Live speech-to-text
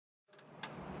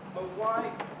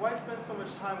why spend so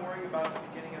much time worrying about the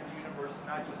beginning of the universe and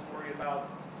not just worry about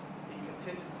the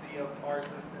contingency of our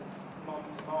existence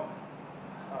moment to moment?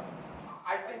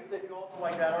 I think that you also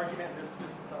like that argument. This is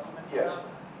just a supplement. Yes.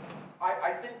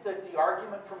 I think that the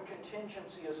argument from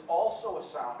contingency is also a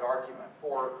sound argument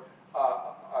for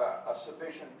a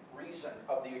sufficient reason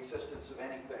of the existence of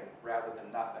anything rather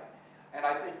than nothing. And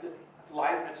I think that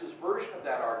Leibniz's version of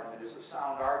that argument is a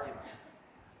sound argument.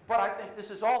 But I think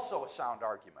this is also a sound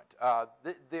argument.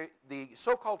 The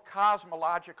so-called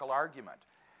cosmological argument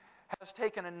has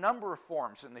taken a number of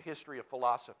forms in the history of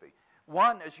philosophy.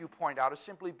 One, as you point out, is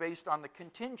simply based on the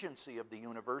contingency of the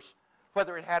universe,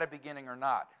 whether it had a beginning or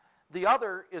not. The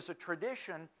other is a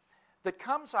tradition that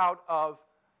comes out of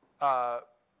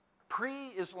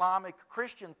pre-Islamic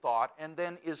Christian thought and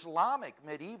then Islamic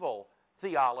medieval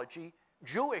theology,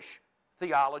 Jewish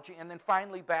theology, and then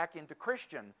finally back into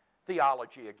Christian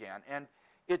theology again. And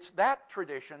it's that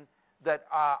tradition that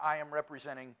I am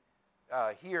representing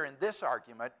here in this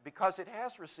argument because it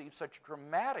has received such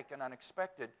dramatic and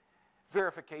unexpected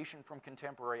verification from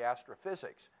contemporary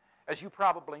astrophysics. As you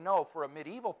probably know, for a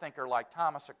medieval thinker like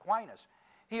Thomas Aquinas,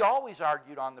 he always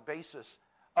argued on the basis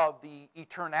of the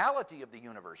eternality of the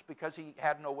universe because he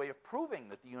had no way of proving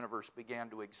that the universe began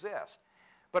to exist.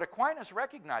 But Aquinas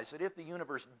recognized that if the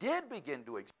universe did begin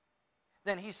to exist,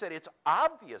 then he said it's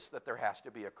obvious that there has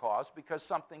to be a cause because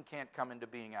something can't come into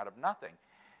being out of nothing.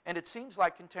 And it seems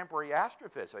like contemporary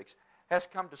astrophysics has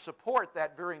come to support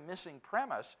that very missing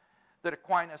premise that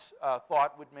Aquinas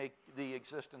thought would make the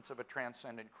existence of a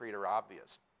transcendent creator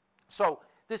obvious. So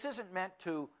this isn't meant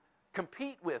to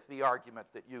compete with the argument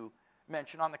that you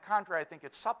mentioned. On the contrary, I think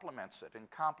it supplements it and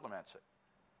complements it.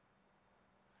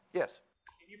 Yes?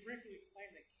 Can you briefly explain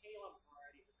the Kalam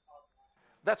variety of cosmology?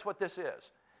 That's what this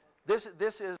is. This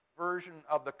is a version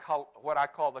of what I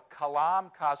call the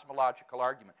Kalam cosmological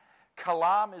argument.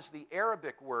 Kalam is the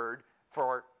Arabic word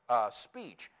for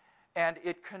speech, and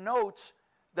it connotes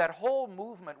that whole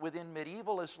movement within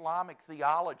medieval Islamic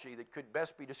theology that could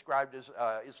best be described as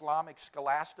Islamic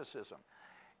scholasticism.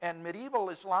 And medieval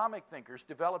Islamic thinkers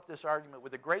developed this argument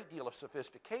with a great deal of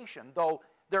sophistication, though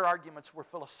their arguments were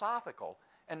philosophical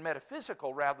and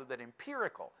metaphysical rather than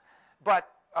empirical. But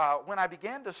when I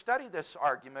began to study this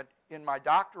argument in my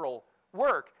doctoral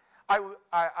work,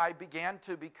 I began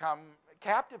to become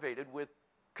captivated with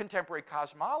contemporary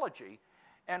cosmology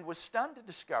and was stunned to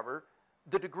discover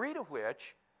the degree to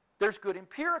which there's good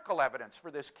empirical evidence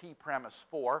for this key premise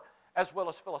for, as well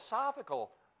as philosophical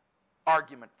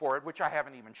argument for it, which I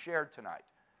haven't even shared tonight.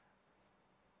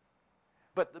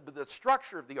 But the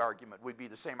structure of the argument would be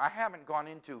the same. I haven't gone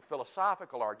into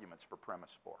philosophical arguments for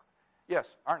premise 4.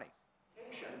 Yes, Arnie.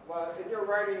 Well, in your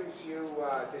writings, you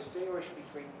distinguish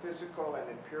between physical and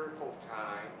empirical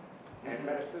time and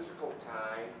metaphysical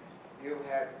time. You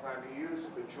have, you use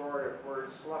a pejorative word,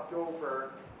 slept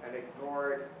over and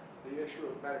ignored the issue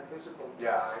of metaphysical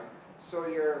time. So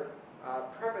your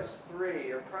premise 3,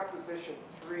 your proposition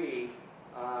 3,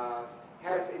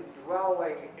 has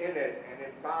indwelling in it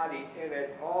and embodied in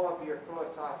it all of your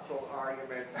philosophical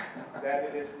arguments that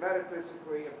it is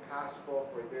metaphysically impossible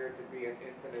for there to be an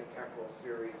infinite temporal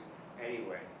series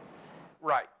anyway.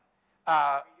 Right.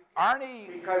 Arnie...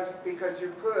 Because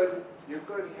you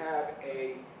could have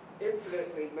a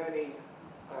infinitely many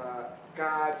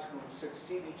gods who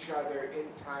succeed each other in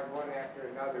time, one after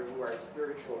another, who are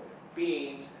spiritual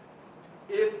beings,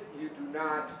 if you do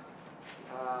not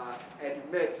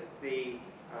admit the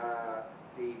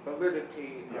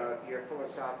validity of your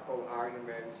philosophical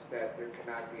arguments that there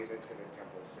cannot be an infinite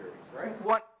temporal series, right?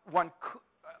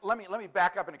 Let me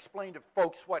back up and explain to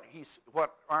folks what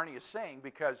Arnie is saying,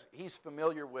 because he's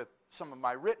familiar with some of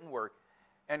my written work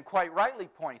and quite rightly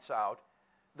points out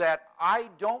that I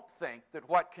don't think that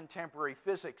what contemporary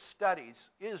physics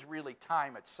studies is really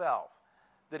time itself.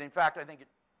 That in fact I think it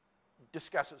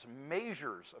discusses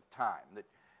measures of time. That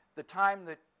the time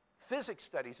that physics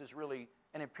studies is really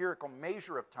an empirical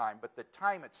measure of time, but that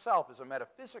time itself is a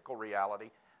metaphysical reality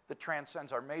that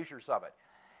transcends our measures of it.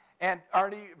 And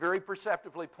Arnie very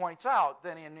perceptively points out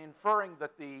that in inferring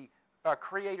that the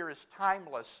Creator is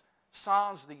timeless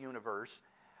sans the universe,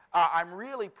 I'm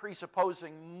really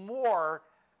presupposing more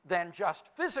than just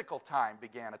physical time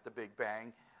began at the Big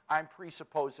Bang. I'm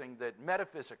presupposing that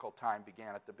metaphysical time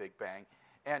began at the Big Bang.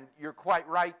 And you're quite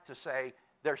right to say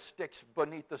there sticks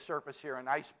beneath the surface here an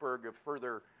iceberg of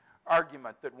further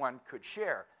argument that one could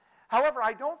share. However,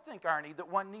 I don't think, Arnie, that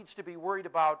one needs to be worried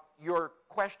about your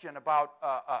question about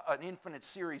an infinite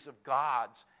series of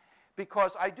gods,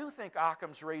 because I do think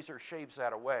Occam's razor shaves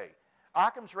that away.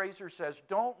 Occam's razor says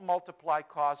don't multiply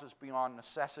causes beyond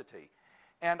necessity.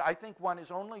 And I think one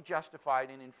is only justified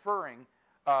in inferring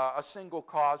a single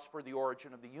cause for the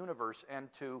origin of the universe,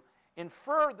 and to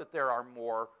infer that there are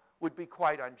more would be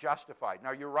quite unjustified.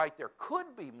 Now, you're right, there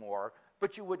could be more,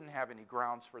 but you wouldn't have any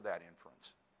grounds for that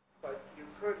inference. But you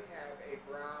could have a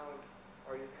ground,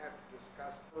 or you have to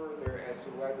discuss further as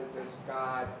to whether this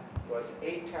God was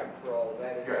atemporal,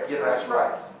 that is, that's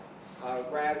right.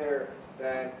 Rather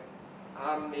than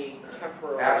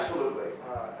omnitemporal, Absolutely.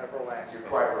 Everlasting. You're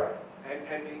quite right.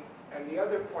 And the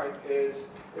other point is,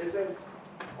 isn't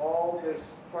all this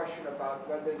question about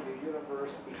whether the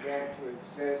universe began to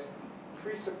exist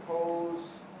presuppose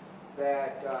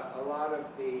that a lot of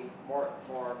the more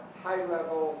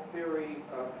high-level theory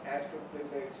of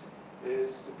astrophysics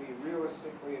is to be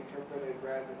realistically interpreted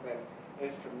rather than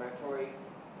instrumentally?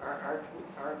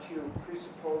 Aren't you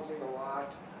presupposing a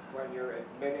lot when you're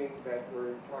admitting that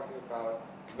we're talking about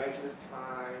measured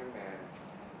time and...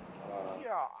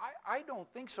 Yeah, I don't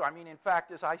think so. I mean, in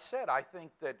fact, as I said, I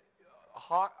think that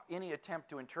any attempt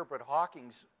to interpret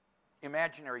Hawking's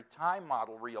imaginary time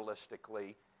model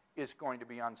realistically is going to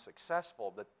be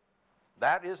unsuccessful.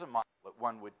 That is a model that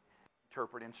one would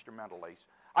interpret instrumentally.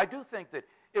 I do think that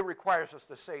it requires us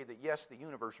to say that, yes, the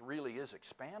universe really is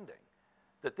expanding,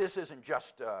 that this isn't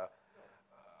just a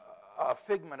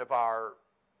figment of our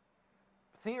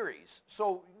theories.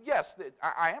 So, yes,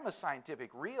 I am a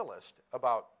scientific realist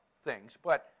about things,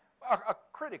 but a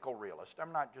critical realist.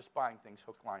 I'm not just buying things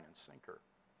hook, line, and sinker.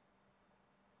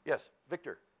 Yes,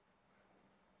 Victor.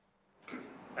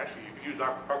 Actually, you could use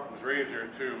Occam's razor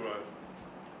to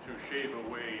shave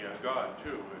away God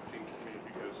too. It seems to me,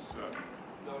 because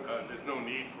there's no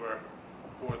need for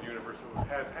the universe to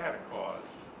have had a cause.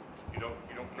 You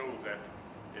don't know that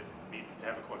it needed to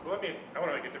have a cause. Well, I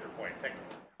want to make a different point. Thank you.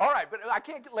 All right, but I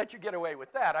can't let you get away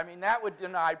with that. I mean, that would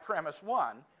deny premise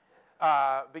one,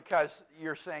 because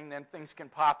you're saying then things can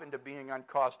pop into being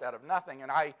uncaused out of nothing.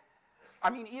 And I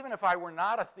mean, even if I were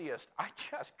not a theist, I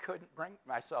just couldn't bring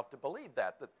myself to believe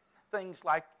that things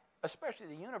like, especially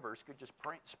the universe, could just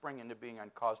spring into being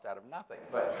uncaused out of nothing.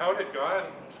 But how did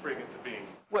God spring into being?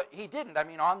 Well, he didn't. I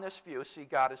mean, on this view, see,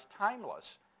 God is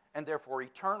timeless and therefore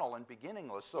eternal and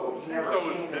beginningless. So he never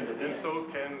came into being. And so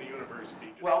can the universe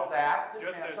be? Well, that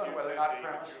depends on whether or not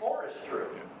premise 4 is true.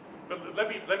 Yeah. But let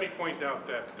me point out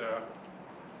that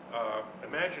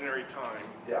imaginary time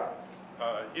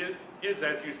is,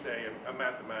 as you say, a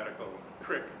mathematical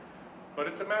trick. But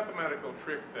it's a mathematical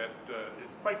trick that is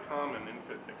quite common in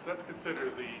physics. Let's consider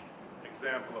the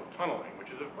example of tunneling,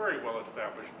 which is a very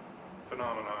well-established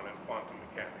phenomenon in quantum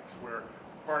mechanics, where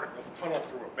particles tunnel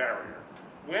through a barrier.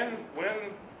 When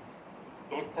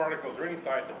those particles are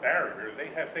inside the barrier, they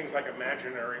have things like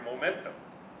imaginary momentum.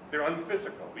 They're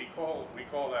unphysical. We call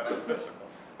that unphysical.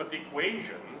 But the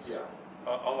equations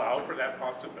allow for that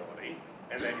possibility,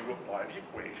 and then you apply the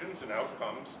equations, and out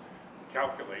comes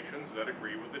calculations that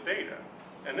agree with the data.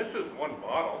 And this is one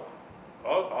model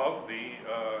of the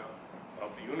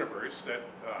universe that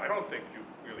I don't think you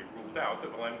really ruled out, the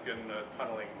Vilenkin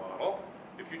tunneling model.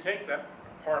 If you take that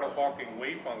Hartle-Hawking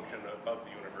wave function of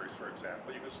the universe, for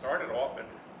example, you can start it off at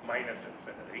minus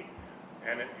infinity,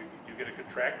 and you get a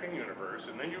contracting universe,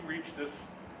 and then you reach this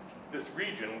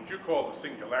region, which you call the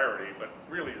singularity, but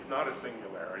really is not a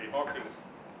singularity. Hawking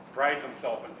prides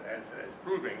himself as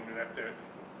proving that there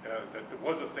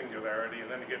was a singularity, and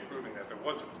then again proving that there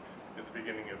wasn't at the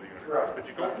beginning of the universe. But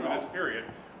you go through this period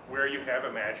where you have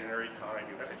imaginary time.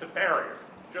 It's a barrier,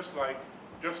 just like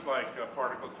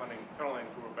particle tunneling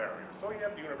through a barrier. So you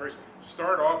have the universe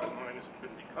start off as minus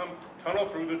infinity, tunnel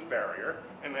through this barrier,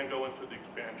 and then go into the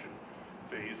expansion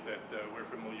phase that we're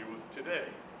familiar with today.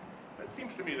 It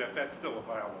seems to me that that's still a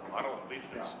viable model, at least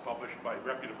it's published by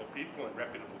reputable people in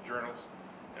reputable journals,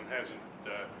 and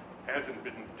hasn't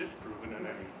been disproven in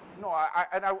any. No,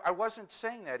 I wasn't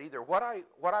saying that either. What I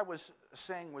was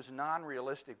saying was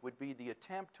non-realistic would be the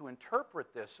attempt to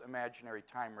interpret this imaginary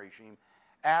time regime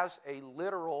as a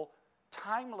literal,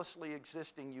 timelessly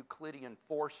existing Euclidean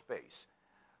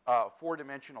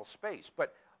four-dimensional space.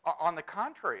 But on the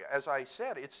contrary, as I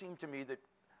said, it seemed to me that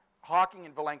Hawking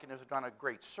and Vilenkin have done a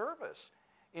great service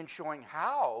in showing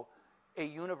how a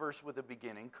universe with a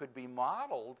beginning could be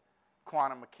modeled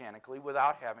quantum mechanically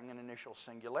without having an initial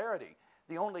singularity.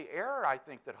 The only error I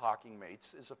think that Hawking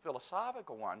makes is a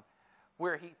philosophical one,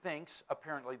 where he thinks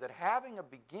apparently that having a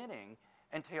beginning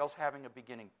entails having a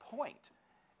beginning point.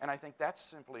 And I think that's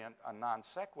simply a non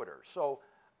sequitur. So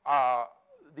my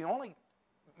only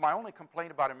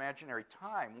complaint about imaginary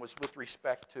time was with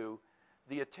respect to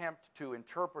the attempt to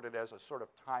interpret it as a sort of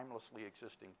timelessly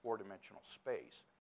existing four-dimensional space.